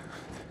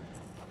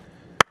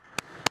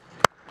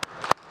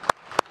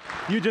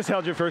 You just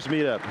held your first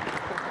meetup.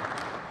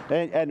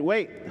 And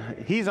wait,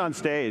 he's on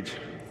stage.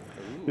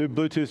 The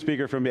Bluetooth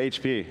speaker from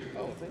HP.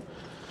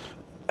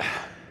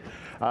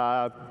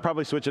 Oh,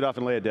 probably switch it off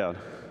and lay it down.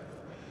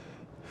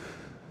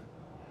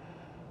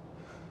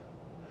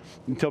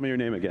 And tell me your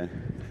name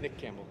again. Nick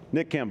Campbell.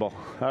 Nick Campbell.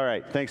 All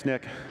right. Thanks,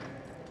 Nick.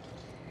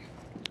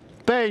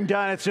 Bang,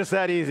 done. It's just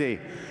that easy.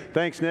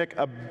 Thanks, Nick.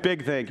 A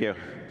big thank you.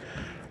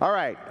 All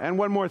right, and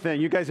one more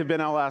thing. You guys have been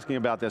all asking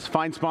about this.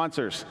 Find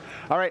sponsors.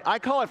 All right, I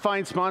call it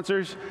find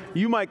sponsors.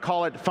 You might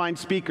call it find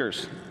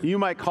speakers. You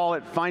might call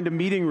it find a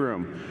meeting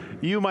room.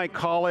 You might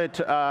call it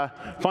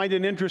find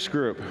an interest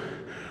group.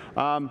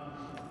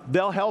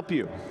 They'll help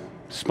you.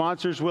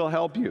 Sponsors will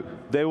help you.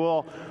 They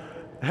will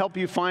help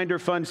you find or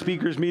fund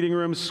speakers, meeting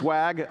rooms,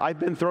 swag. I've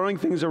been throwing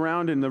things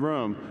around in the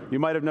room. You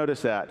might have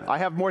noticed that. I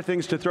have more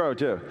things to throw,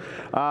 too.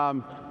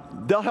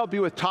 They'll help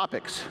you with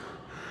topics.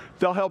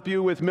 They'll help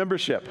you with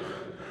membership.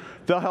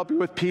 They'll help you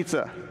with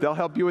pizza. They'll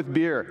help you with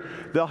beer.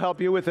 They'll help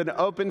you with an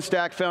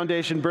OpenStack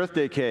Foundation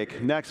birthday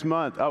cake next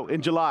month,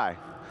 in July.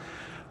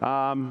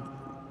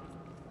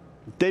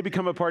 They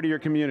become a part of your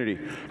community.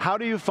 How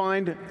do you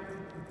find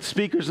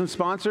speakers and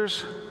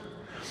sponsors?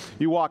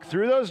 You walk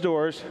through those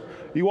doors.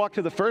 You walk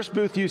to the first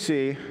booth you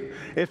see.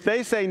 If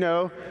they say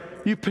no,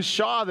 you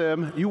pshaw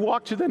them. You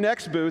walk to the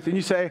next booth and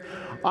you say,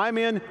 I'm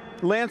in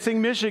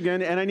Lansing,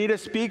 Michigan, and I need a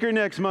speaker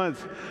next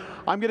month.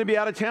 I'm going to be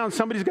out of town.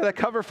 Somebody's got to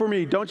cover for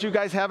me. Don't you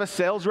guys have a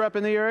sales rep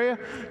in the area?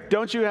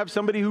 Don't you have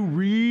somebody who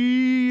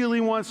really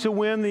wants to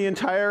win the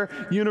entire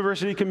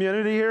university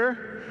community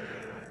here?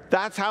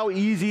 That's how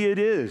easy it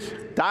is.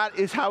 That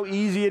is how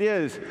easy it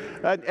is.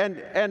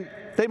 And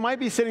they might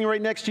be sitting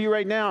right next to you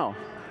right now.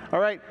 All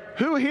right?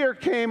 Who here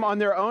came on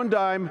their own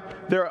dime,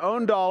 their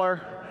own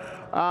dollar,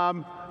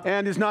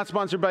 and is not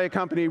sponsored by a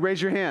company?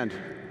 Raise your hand.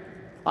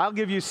 I'll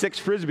give you 6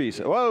 Frisbees.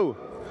 Whoa.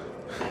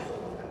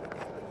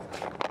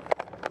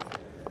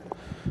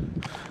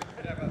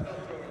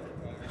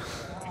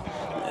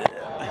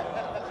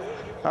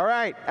 All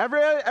right,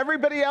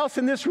 everybody else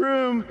in this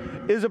room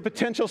is a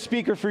potential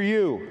speaker for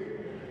you,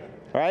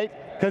 right?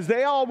 Because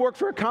they all work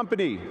for a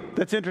company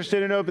that's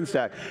interested in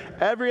OpenStack.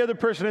 Every other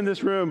person in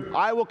this room,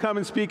 I will come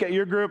and speak at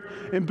your group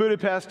in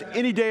Budapest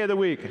any day of the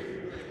week.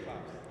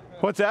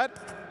 What's that?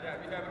 Yeah,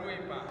 we have a way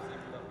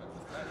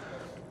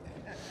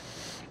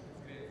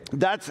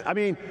pass. I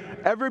mean,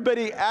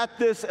 everybody at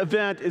this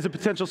event is a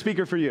potential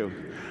speaker for you.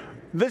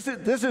 This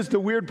is the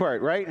weird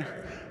part, right?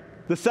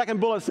 The second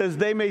bullet says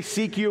they may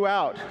seek you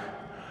out.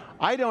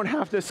 I don't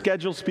have to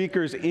schedule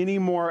speakers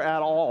anymore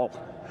at all.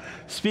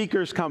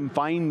 Speakers come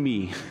find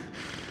me.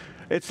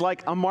 It's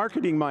like a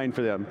marketing mind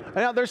for them.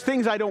 Now, there's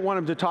things I don't want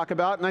them to talk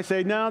about, and I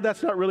say, no,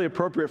 that's not really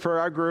appropriate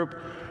for our group.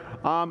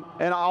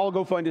 And I'll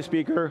go find a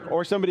speaker,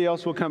 or somebody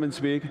else will come and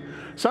speak.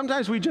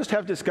 Sometimes we just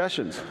have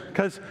discussions,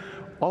 because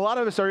a lot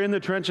of us are in the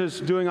trenches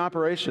doing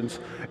operations,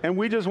 and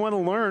we just want to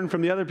learn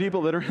from the other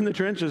people that are in the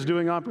trenches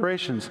doing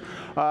operations.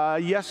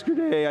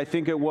 Yesterday, I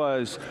think it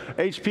was,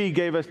 HP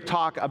gave a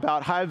talk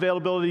about high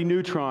availability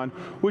Neutron,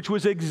 which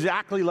was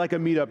exactly like a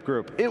meetup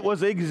group. It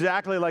was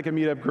exactly like a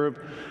meetup group,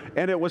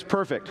 and it was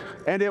perfect.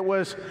 And it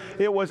was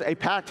a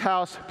packed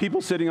house,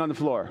 people sitting on the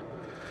floor.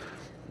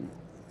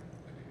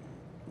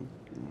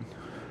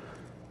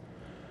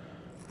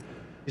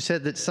 You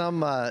said that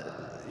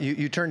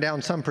you turned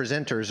down some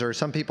presenters or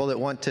some people that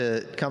want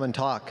to come and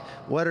talk.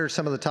 What are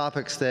some of the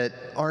topics that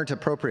aren't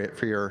appropriate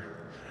for your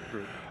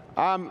group?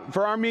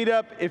 For our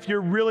meetup, if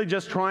you're really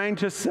just trying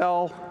to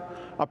sell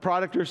a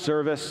product or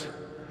service,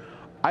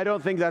 I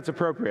don't think that's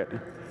appropriate.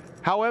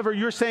 However,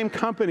 your same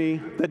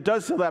company that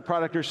does sell that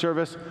product or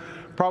service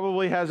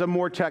probably has a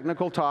more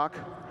technical talk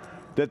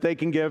that they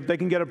can give. They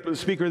can get a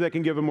speaker that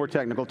can give a more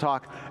technical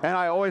talk. And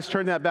I always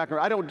turn that back.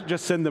 I don't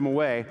just send them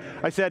away.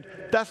 I said,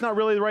 that's not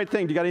really the right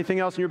thing. Do you got anything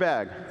else in your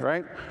bag,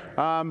 right?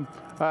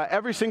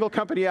 Every single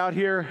company out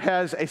here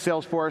has a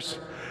sales force.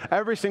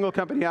 Every single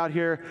company out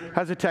here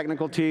has a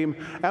technical team.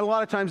 And a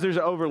lot of times there's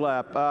an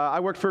overlap.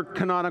 I worked for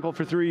Canonical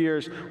for 3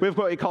 years. We have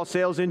what we call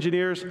sales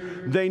engineers.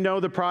 They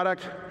know the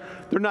product.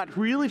 They're not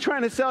really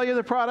trying to sell you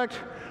the product.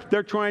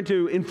 They're trying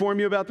to inform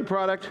you about the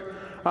product.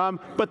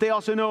 But they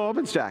also know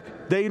OpenStack.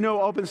 They know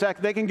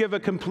OpenStack. They can give a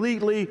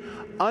completely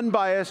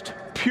unbiased,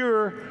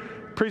 pure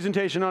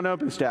presentation on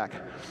OpenStack.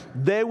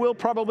 They will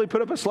probably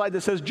put up a slide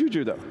that says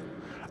Juju, though.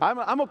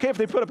 I'm OK if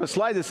they put up a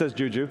slide that says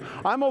Juju.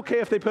 I'm OK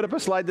if they put up a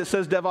slide that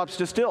says DevOps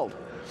distilled.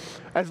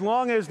 As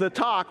long as the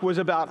talk was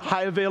about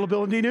high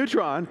availability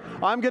Neutron,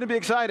 I'm going to be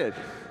excited.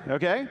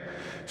 OK?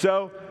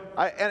 So,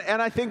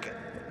 I think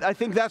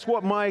that's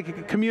what my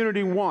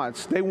community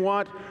wants. They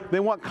want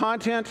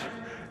content,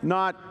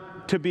 not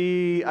to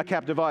be a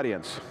captive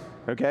audience,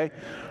 okay?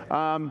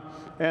 But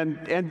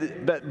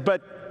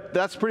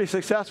that's pretty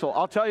successful.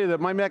 I'll tell you that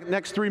my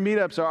next 3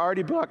 meetups are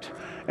already booked,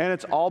 and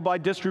it's all by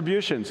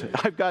distributions.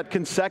 I've got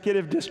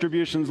consecutive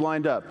distributions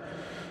lined up.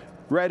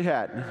 Red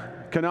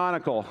Hat,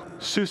 Canonical,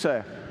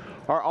 SUSE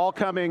are all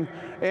coming,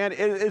 and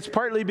it's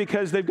partly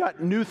because they've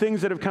got new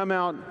things that have come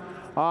out,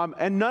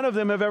 and none of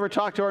them have ever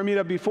talked to our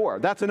meetup before.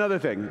 That's another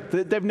thing.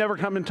 They've never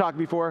come and talked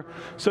before,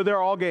 so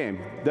they're all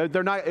game.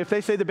 They're not. If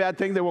they say the bad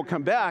thing, they won't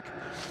come back,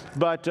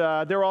 but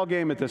they're all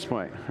game at this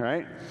point,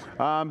 right?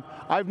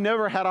 I've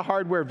never had a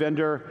hardware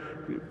vendor,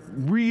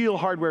 real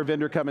hardware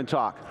vendor, come and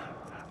talk.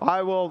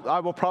 I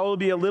will probably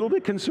be a little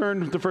bit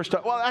concerned the first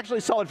time. Well, actually,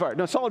 SolidFire.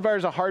 No, SolidFire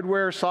is a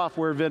hardware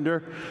software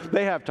vendor.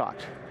 They have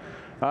talked.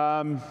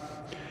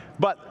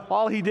 But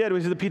all he did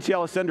was the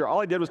PTL Ascender.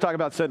 All he did was talk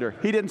about Cinder.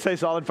 He didn't say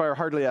SolidFire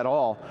hardly at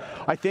all.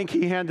 I think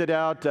he handed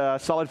out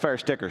SolidFire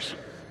stickers.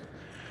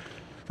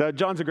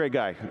 John's a great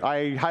guy.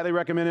 I highly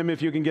recommend him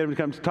if you can get him to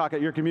come talk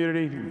at your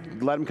community.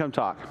 Let him come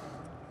talk.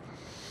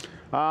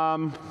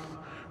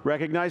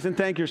 Recognize and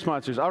thank your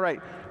sponsors. All right,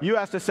 you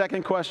asked a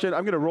second question.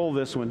 I'm going to roll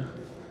this one.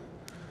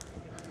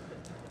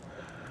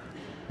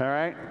 All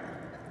right.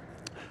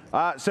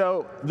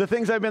 So the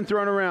things I've been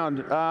throwing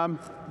around.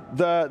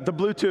 The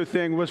Bluetooth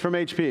thing was from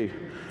HP.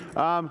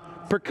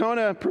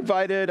 Percona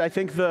provided, I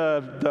think,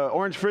 the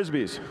orange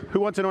Frisbees. Who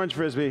wants an orange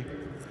Frisbee?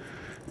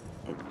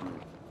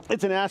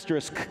 It's an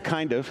asterisk,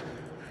 kind of.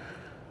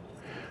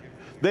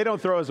 They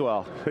don't throw as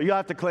well. You'll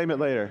have to claim it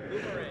later.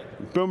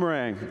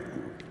 Boomerang.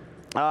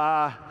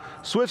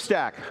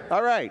 SwiftStack.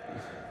 All right.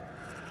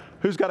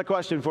 Who's got a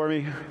question for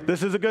me?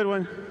 This is a good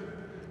one.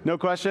 No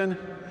question?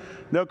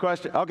 No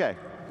question? OK,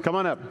 come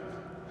on up.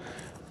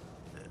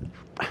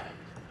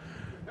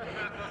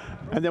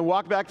 And then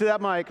walk back to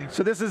that mic.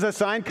 So this is a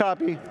signed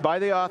copy by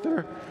the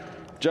author.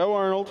 Joe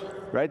Arnold,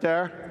 right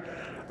there,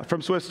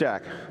 from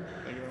SwiftStack.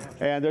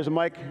 And there's a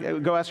mic.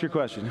 Go ask your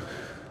question.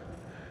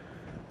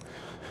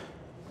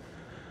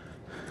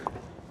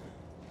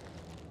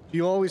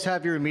 You always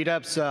have your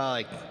meetups,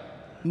 like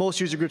most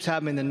user groups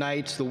have them in the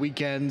nights, the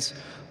weekends.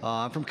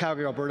 I'm from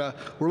Calgary, Alberta.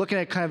 We're looking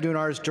at kind of doing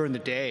ours during the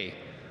day.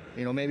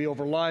 You know, maybe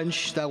over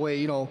lunch. That way,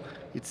 you know,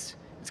 it's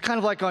kind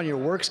of like on your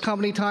works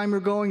company time you're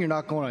going. You're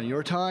not going on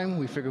your time.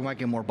 We figure we might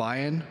get more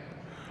buy-in.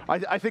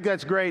 I think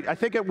that's great. I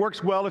think it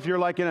works well if you're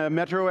like in a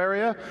metro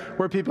area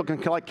where people can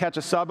like catch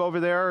a sub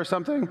over there or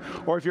something,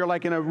 or if you're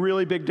like in a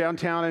really big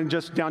downtown and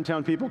just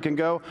downtown people can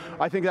go.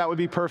 I think that would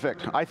be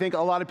perfect. I think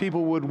a lot of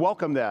people would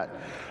welcome that.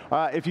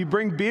 If you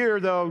bring beer,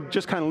 though,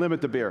 just kind of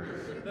limit the beer.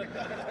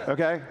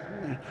 Okay?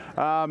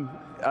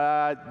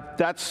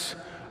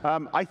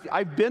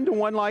 I've been to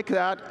one like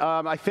that.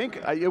 I think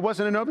it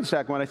wasn't an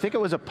OpenStack one. I think it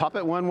was a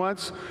Puppet one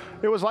once.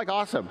 It was like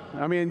awesome.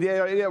 I mean,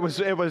 it was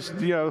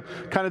you know,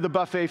 kind of the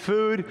buffet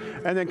food,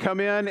 and then come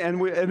in,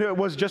 and it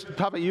was just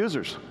Puppet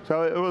users.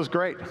 So it was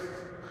great.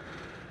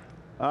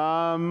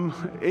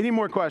 Any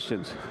more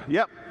questions?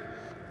 Yep.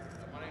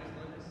 My name is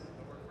Linus.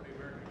 I work for the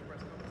American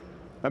Express company.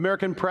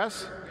 American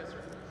Press? Yes, sir.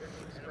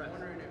 And I'm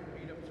wondering if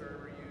Meetups are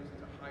ever used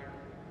to hire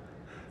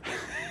people.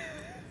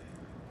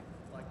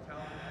 Like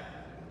talent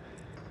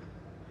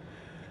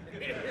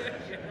acquisition.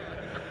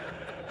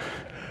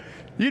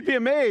 You'd be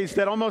amazed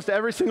that almost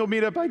every single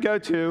meetup I go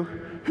to,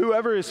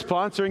 whoever is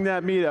sponsoring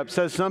that meetup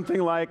says something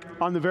like,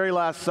 on the very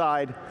last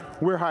side,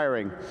 we're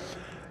hiring.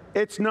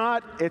 It's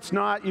not,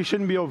 you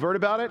shouldn't be overt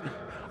about it.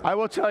 I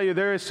will tell you,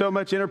 there is so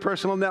much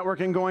interpersonal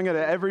networking going at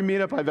every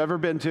meetup I've ever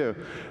been to.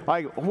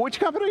 Like, which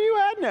company are you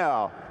at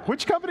now?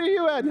 Which company are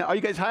you at now? Are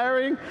you guys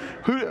hiring?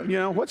 Who, you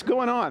know, what's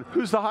going on?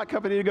 Who's the hot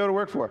company to go to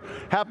work for?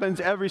 Happens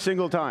every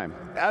single time.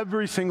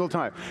 Every single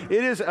time.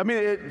 It is, I mean,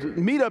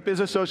 Meetup is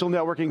a social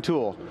networking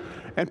tool.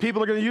 And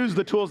people are going to use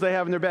the tools they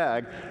have in their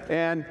bag.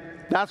 And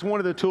that's one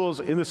of the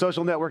tools in the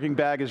social networking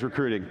bag is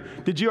recruiting.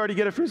 Did you already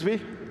get a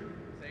Frisbee?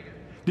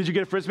 Did you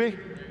get a Frisbee?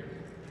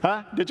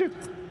 Huh? Did you?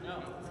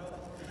 No.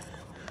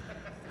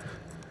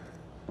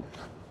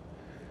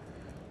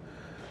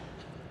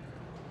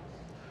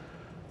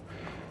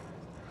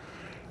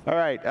 All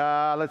right,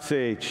 let's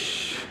see.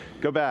 Shh.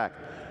 Go back.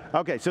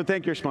 Okay, so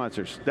thank your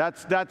sponsors.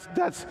 That's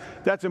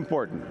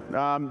important.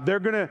 They're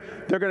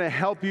gonna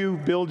help you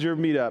build your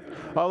meetup.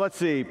 Oh, let's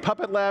see.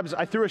 Puppet Labs.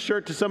 I threw a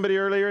shirt to somebody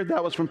earlier.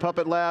 That was from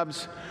Puppet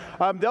Labs.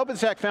 The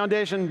OpenStack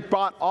Foundation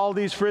bought all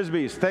these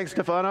Frisbees. Thanks,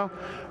 Stefano.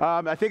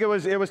 I think it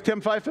was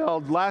Tim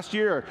Feifeld last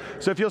year.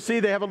 So if you'll see,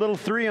 they have a little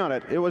 3 on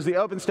it. It was the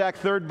OpenStack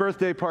 3rd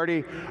birthday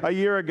party a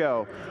year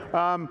ago.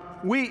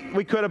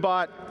 We could have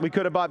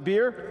bought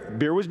beer.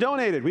 Beer was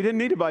donated. We didn't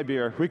need to buy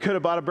beer. We could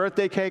have bought a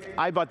birthday cake.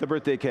 I bought the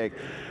birthday cake.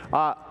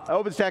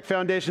 OpenStack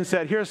Foundation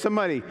said, here's some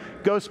money.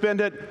 Go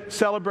spend it.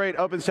 Celebrate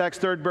OpenStack's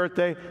 3rd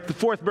birthday. The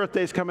 4th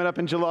birthday is coming up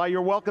in July.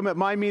 You're welcome at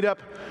my meetup,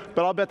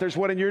 but I'll bet there's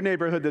one in your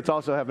neighborhood that's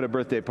also having a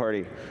birthday party.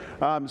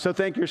 So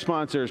thank your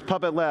sponsors.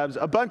 Puppet Labs.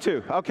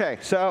 Ubuntu. Okay,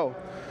 so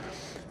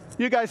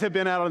you guys have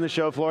been out on the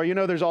show floor. You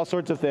know there's all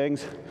sorts of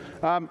things.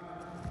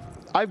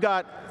 I've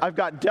got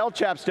Dell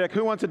chapstick.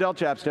 Who wants a Dell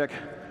chapstick?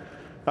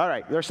 All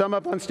right, there's some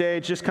up on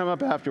stage. Just come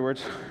up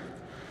afterwards.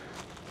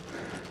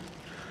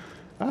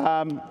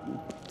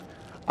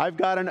 I've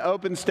got an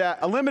OpenStack,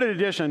 a limited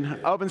edition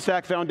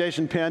OpenStack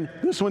Foundation pin.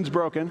 This one's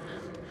broken.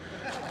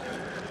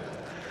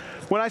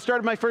 When I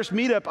started my first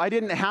meetup, I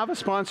didn't have a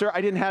sponsor.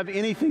 I didn't have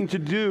anything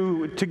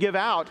to give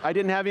out. I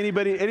didn't have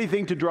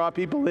anything to draw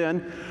people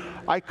in.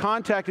 I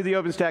contacted the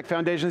OpenStack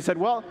Foundation and said,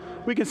 well,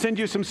 we can send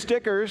you some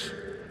stickers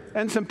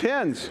and some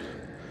pins.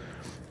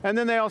 And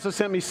then they also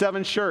sent me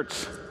 7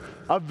 shirts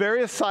of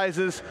various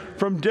sizes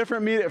from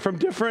different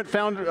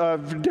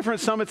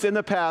summits in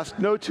the past.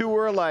 No 2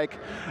 were alike.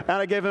 And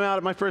I gave them out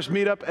at my first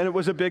meetup, and it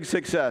was a big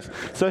success.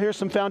 So here's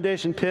some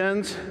foundation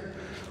pins.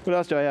 What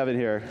else do I have in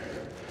here?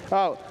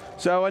 Oh,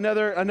 so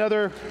another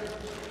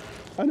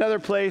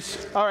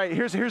place. All right,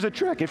 here's a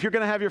trick. If you're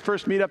going to have your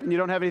first meetup and you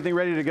don't have anything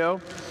ready to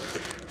go,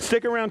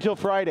 stick around till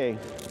Friday,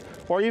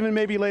 or even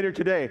maybe later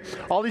today.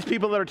 All these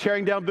people that are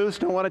tearing down booths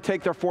don't want to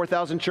take their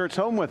 4,000 shirts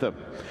home with them.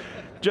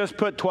 Just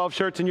put 12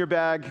 shirts in your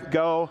bag,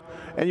 go,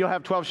 and you'll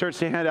have 12 shirts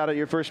to hand out at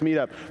your first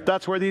meetup.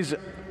 That's where these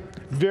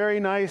very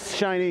nice,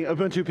 shiny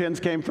Ubuntu pins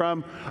came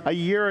from a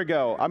year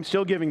ago. I'm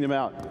still giving them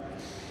out.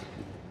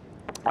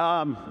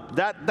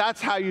 That's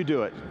how you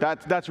do it.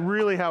 That's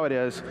really how it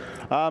is.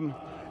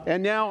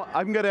 And now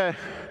I'm gonna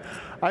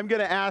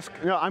ask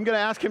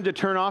him to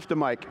turn off the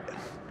mic.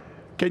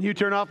 Can you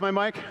turn off my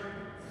mic?